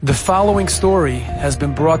The following story has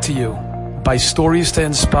been brought to you by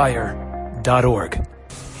StoriesToInspire.org. There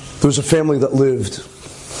was a family that lived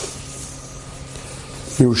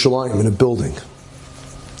in Yerushalayim in a building.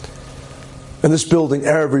 In this building,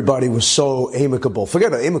 everybody was so amicable.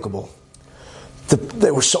 Forget amicable. They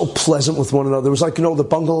were so pleasant with one another. It was like, the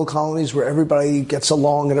bungalow colonies where everybody gets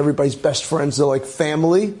along and everybody's best friends. They're like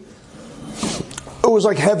family. It was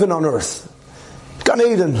like heaven on earth. Gan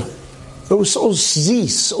Eden. It was so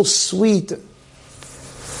so sweet.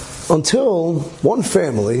 Until one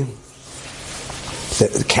family,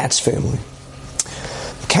 the Katz family.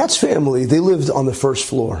 The Katz family, they lived on the first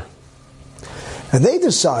floor. And they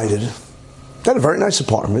decided, they had a very nice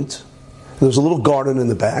apartment. There was a little garden in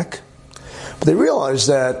the back. But they realized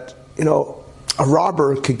that, a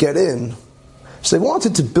robber could get in. So they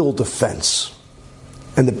wanted to build a fence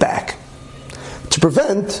in the back to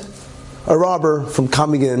prevent a robber from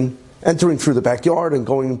coming in, entering through the backyard and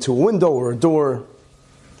going into a window or a door.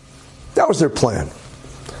 That was their plan.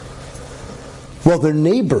 Well, their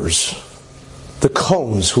neighbors, the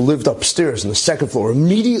Cohns, who lived upstairs on the second floor,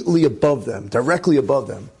 immediately above them, directly above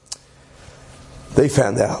them, they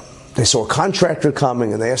found out. They saw a contractor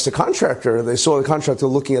coming, and they asked the contractor. They saw the contractor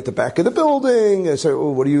looking at the back of the building. They said,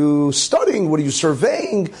 "What are you studying? What are you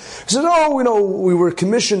surveying?" He said, "Oh, we were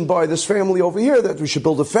commissioned by this family over here that we should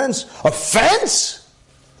build a fence." "A fence?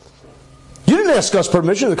 You didn't ask us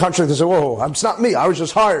permission." The contractor said, "Whoa, it's not me. I was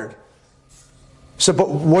just hired." He said, "But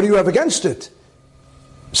what do you have against it?"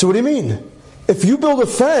 So what do you mean? If you build a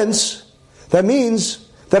fence, that means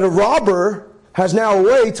that a robber has now a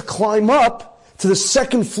way to climb up to the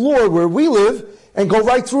second floor where we live and go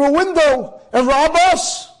right through a window and rob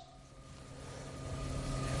us.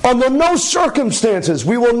 Under no circumstances,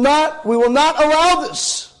 we will not allow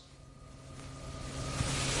this.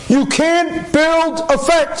 You can't build a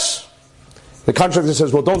fence. The contractor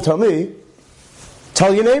says, "Well, don't tell me.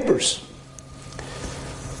 Tell your neighbors."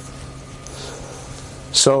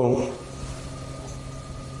 So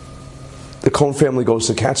the Cohn family goes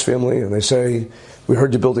to the Katz family and they say, "We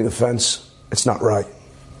heard you're building a fence. It's not right.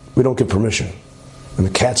 We don't give permission." And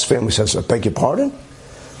the Katz family says, "I beg your pardon?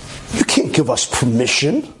 You can't give us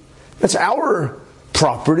permission. It's our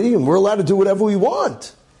property and we're allowed to do whatever we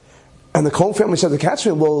want." And the Cohn family said to the Katz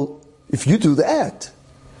family, "Well, if you do that,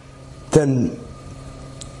 then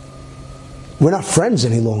we're not friends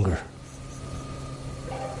any longer."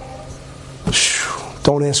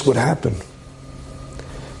 Don't ask what happened.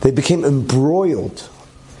 They became embroiled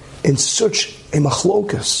in such a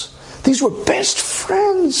machlokas. These were best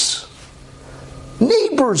friends,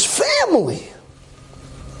 neighbors, family.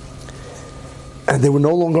 And they were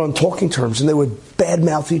no longer on talking terms, and they would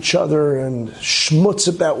badmouth each other and schmutz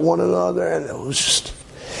about one another, and it was just...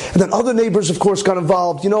 And then other neighbors, of course, got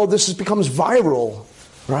involved. Becomes viral,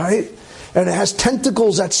 right? And it has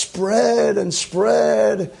tentacles that spread, and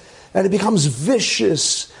it becomes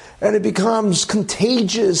vicious, and it becomes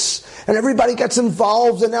contagious, and everybody gets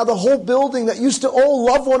involved, and now the whole building that used to all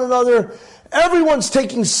love one another, everyone's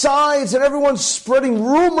taking sides, and everyone's spreading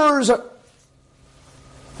rumors.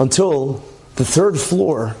 Until the third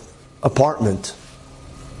floor apartment,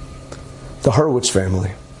 the Hurwitz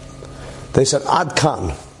family, they said, "Ad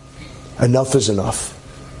kan, enough is enough."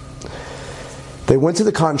 They went to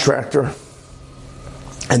the contractor,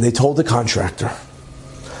 and they told the contractor,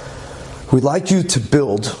 "We'd like you to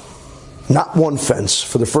build not one fence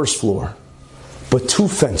for the first floor, but two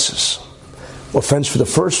fences. A fence for the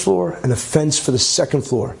first floor and a fence for the second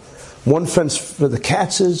floor. One fence for the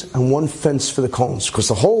Katzes and one fence for the Cohns." Because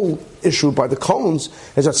the whole issue by the Cohns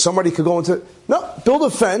is that somebody could go into, build a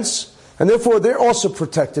fence, and therefore they're also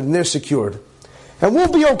protected and they're secured. And we'll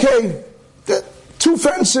be okay. Two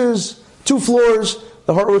fences, two floors,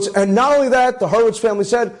 the Horowitz. And not only that, the Horowitz family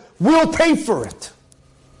said, "We'll pay for it."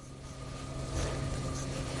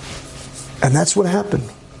 And that's what happened.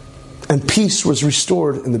 And peace was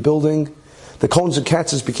restored in the building. The Cohns and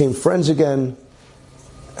Katzes became friends again.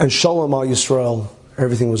 And Shalom al Yisrael,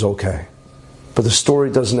 everything was okay. But the story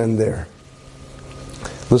doesn't end there.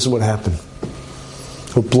 Listen what happened.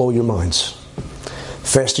 It'll blow your minds.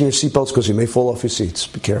 Fasten your seatbelts because you may fall off your seats.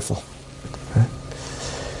 Be careful. Okay?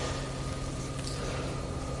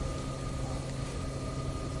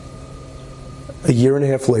 A year and a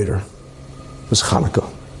half later was Hanukkah.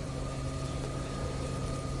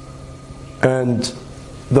 And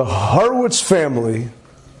the Horowitz family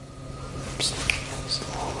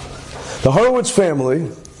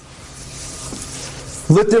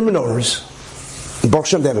lit their menorahs. In Baruch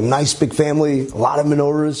Hashem, they had a nice big family, a lot of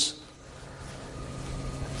menorahs.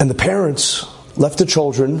 And the parents left the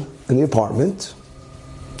children in the apartment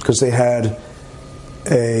because they had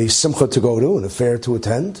a simcha to go to, an affair to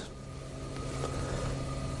attend.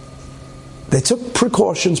 They took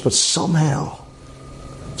precautions, but somehow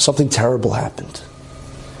something terrible happened.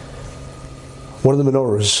 One of the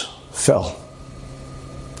menorahs fell,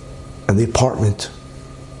 and the apartment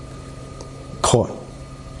caught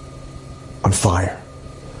on fire,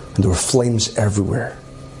 and there were flames everywhere.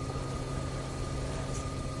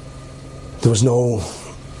 There was no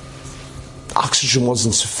oxygen,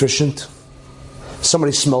 wasn't sufficient.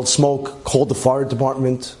 Somebody smelled smoke, called the fire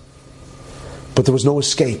department, but there was no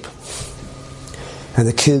escape. And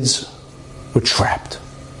the kids were trapped.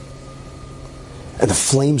 And the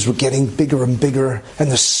flames were getting bigger and bigger, and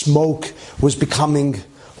the smoke was becoming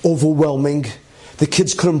overwhelming. The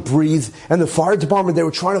kids couldn't breathe, and the fire department, they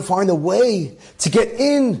were trying to find a way to get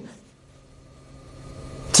in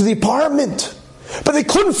to the apartment. But they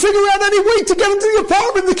couldn't figure out any way to get into the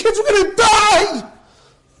apartment. The kids were going to die.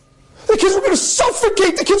 The kids were going to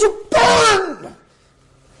suffocate. The kids would burn.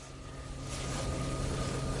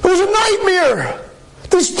 It was a nightmare.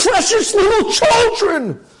 These precious little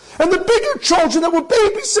children and the bigger children that were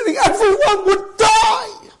babysitting, everyone would die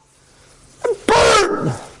and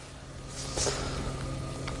burn.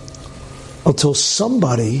 Until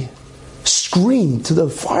somebody screamed to the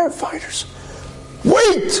firefighters,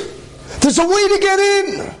 "Wait! There's a way to get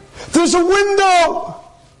in! There's a window!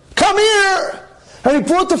 Come here!" And he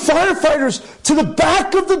brought the firefighters to the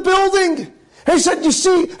back of the building. And he said, "You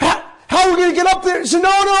see, how are we going to get up there?" He said,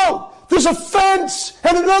 No. There's a fence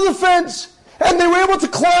and another fence. And they were able to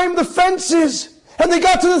climb the fences. And they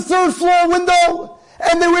got to the third floor window.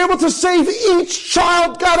 And they were able to save. Each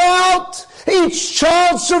child got out. Each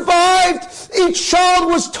child survived. Each child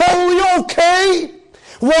was totally okay.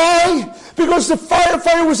 Why? Because the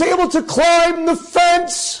firefighter was able to climb the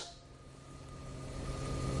fence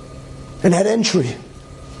and had entry.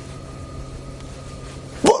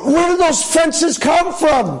 But where did those fences come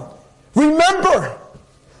from? Remember,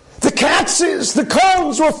 the Katzes, the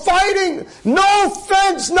Cohns were fighting. No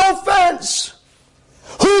fence, no fence.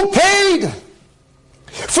 Who paid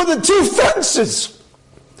for the two fences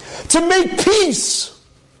to make peace?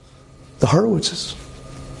 The Horowitzes.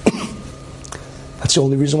 That's the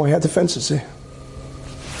only reason why I had the fences there.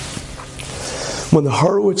 When the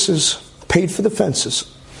Horowitzes paid for the fences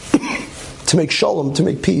to make shalom, to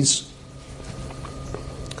make peace,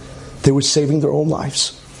 they were saving their own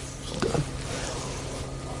lives.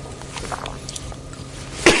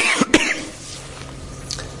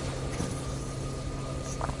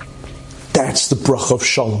 That's the bracha of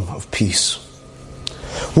shalom, of peace.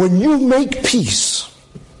 When you make peace,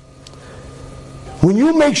 when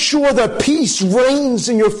you make sure that peace reigns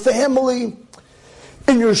in your family,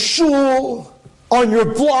 in your shul, on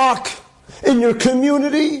your block, in your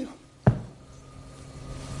community,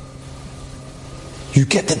 you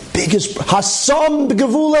get the biggest. Hasam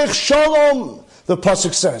b'gevulech shalom, the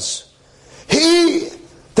pasuk says. He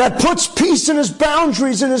that puts peace in his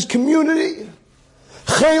boundaries, in his community,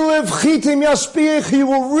 chelev chitim yaspiach, he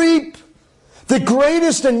will reap the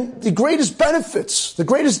greatest benefits, the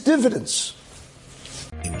greatest dividends.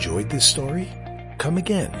 Enjoyed this story? Come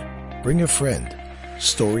again. Bring a friend.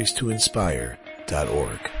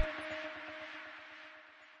 StoriesToInspire.org